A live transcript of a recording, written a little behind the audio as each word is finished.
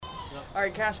All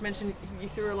right, Cash mentioned you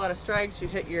threw a lot of strikes. You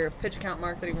hit your pitch count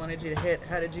mark that he wanted you to hit.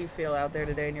 How did you feel out there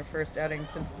today in your first outing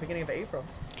since the beginning of April?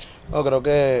 No, creo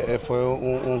que fue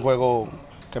un juego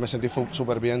que me sentí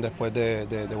súper bien después de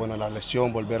la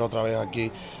lesión, volver otra vez aquí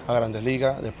a Grandes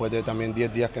Ligas, después de también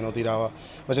 10 días que no tiraba.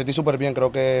 Me sentí súper bien,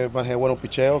 creo que manejé buenos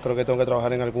picheos, creo que tengo que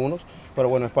trabajar en algunos, pero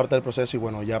bueno, es parte del proceso y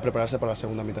bueno, ya prepararse para la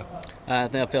segunda mitad. I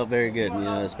think I felt very good,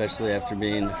 especially after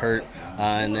being hurt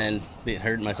and then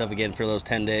hurting myself again for those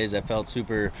 10 days. I felt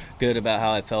super good about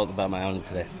how I felt about my outing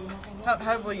today.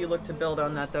 How will you look to build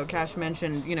on that, though? Cash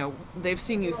mentioned, they've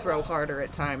seen you throw harder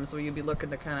at times. Will you be looking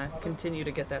to kind of continue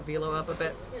to get that velo up a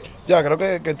bit? Ya, creo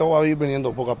que todo va a ir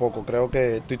viniendo poco a poco. Creo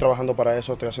que estoy trabajando para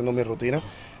eso, estoy haciendo mi rutina.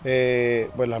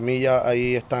 Pues las millas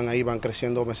ahí van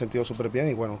creciendo, me he sentido súper bien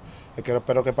y bueno,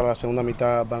 espero que para la segunda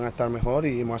mitad van a estar mejor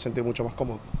y me voy a sentir mucho más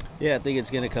cómodo. Yeah, I think it's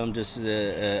going to come just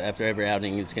after every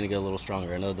outing, it's going to get a little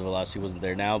stronger. I know the velocity wasn't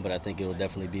there now, but I think it will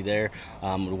definitely be there.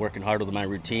 We're working hard with my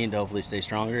routine to hopefully stay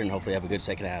stronger and hopefully have a good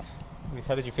second half. Luis,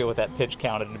 how did you feel with that pitch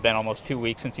count? It had been almost 2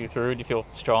 weeks since you threw. Do you feel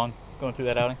strong going through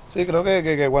that outing? Sí, creo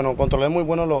que bueno, controlé muy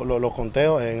bueno los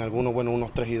conteos, en algunos, bueno,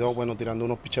 unos 3 y 2, bueno, tirando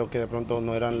unos picheos que de pronto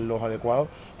no eran los adecuados,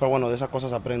 pero bueno, de esas cosas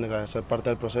se aprende, eso es parte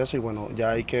del proceso y bueno,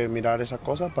 ya hay que mirar esas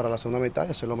cosas para la segunda mitad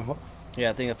y hacerlo mejor. Yeah,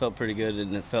 I think I felt pretty good,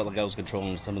 and it felt like I was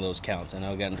controlling some of those counts. I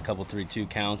know I got into a couple 3-2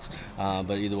 counts,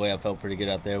 but either way, I felt pretty good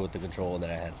out there with the control that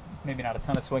I had. Maybe not a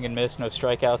ton of swing and miss, no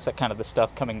strikeouts, that kind of the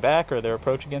stuff coming back, or their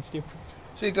approach against you?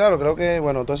 Sí, claro, creo que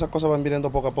bueno, todas esas cosas van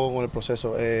viniendo poco a poco con el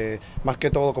proceso. Más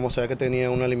que todo, como sabía que tenía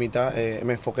una limitada,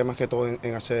 me enfoqué más que todo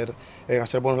en hacer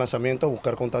buenos lanzamientos,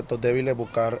 buscar contactos débiles,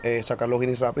 buscar sacar los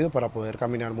innings rápidos para poder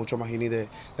caminar mucho más innings de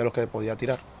los que podía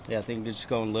tirar. Yeah, I think just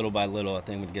going little by little, I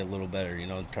think we'd get a little better.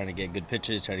 Trying to get good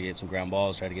pitches, try to get some ground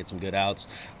balls, try to get some good outs.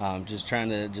 Just trying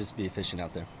to just be efficient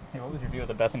out there. Hey, what was your view of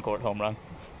the Bethancourt home run?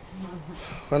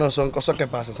 Bueno, son cosas que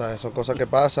pasan, ¿sabes? Son cosas que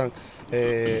pasan.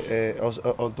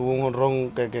 O tuvo un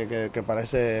jonrón que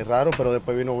parece raro, pero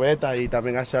después vino Beta y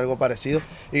también hace algo parecido.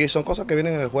 Y son cosas que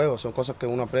vienen en el juego, son cosas que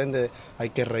uno aprende,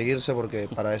 hay que reírse porque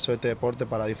para eso este deporte,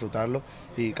 para disfrutarlo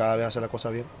y cada vez hacer la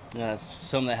cosa bien. It's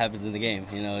something that happens in the game.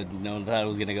 No one thought it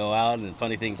was going to go out, and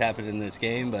funny things happen in this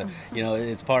game, but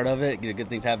it's part of it. Good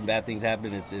things happen, bad things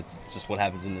happen. It's just what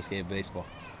happens in this game of baseball.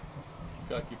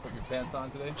 Feel like you put your pants on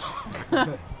today?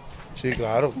 Sí,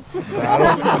 claro.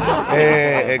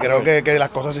 Creo que las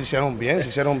cosas se hicieron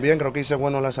bien, creo que hice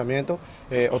buenos lanzamientos,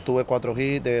 obtuve 4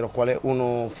 hits, de los cuales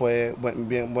uno fue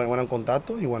bueno en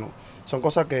contacto y bueno, son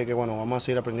cosas que bueno, vamos a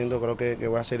seguir aprendiendo, creo que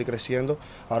voy a seguir creciendo,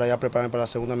 ahora ya prepararme para la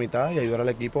segunda mitad y ayudar al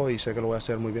equipo y sé que lo voy a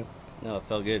hacer muy bien. No, it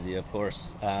felt good, yeah, of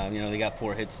course. They got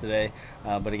 4 hits today,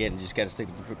 but again, just got to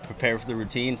prepare for the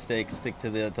routine, stick to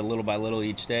the little by little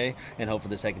each day, and hope for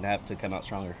the second half to come out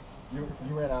stronger. You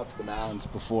ran out to the mound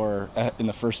before in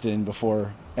the first inning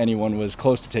before anyone was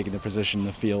close to taking the position in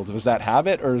the field. Was that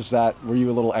habit, or were you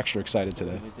a little extra excited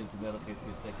today?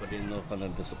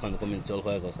 Cuando comenzó el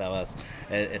juego,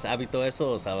 ¿es hábito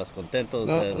eso o estabas contento?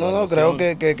 No, creo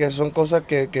que son cosas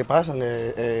que pasan.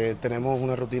 Tenemos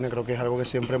una rutina, creo que es algo que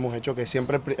siempre hemos hecho, que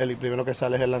siempre el primero que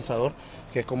sale es el lanzador,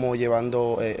 que es como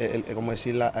llevando, como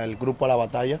decir, el grupo a la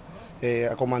batalla,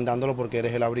 comandándolo porque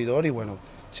eres el abridor y bueno,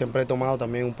 siempre he tomado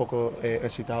también un poco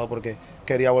excitado porque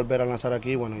quería volver a lanzar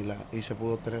aquí bueno, y se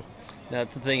pudo obtener.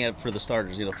 That's the thing for the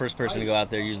starters. The first person to go out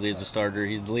there usually is the starter.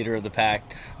 He's the leader of the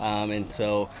pack, and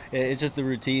so it's just the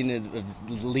routine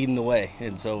of leading the way.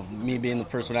 And so me being the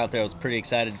first one out there, I was pretty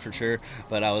excited for sure,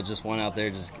 but I was just one out there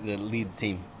just to lead the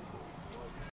team.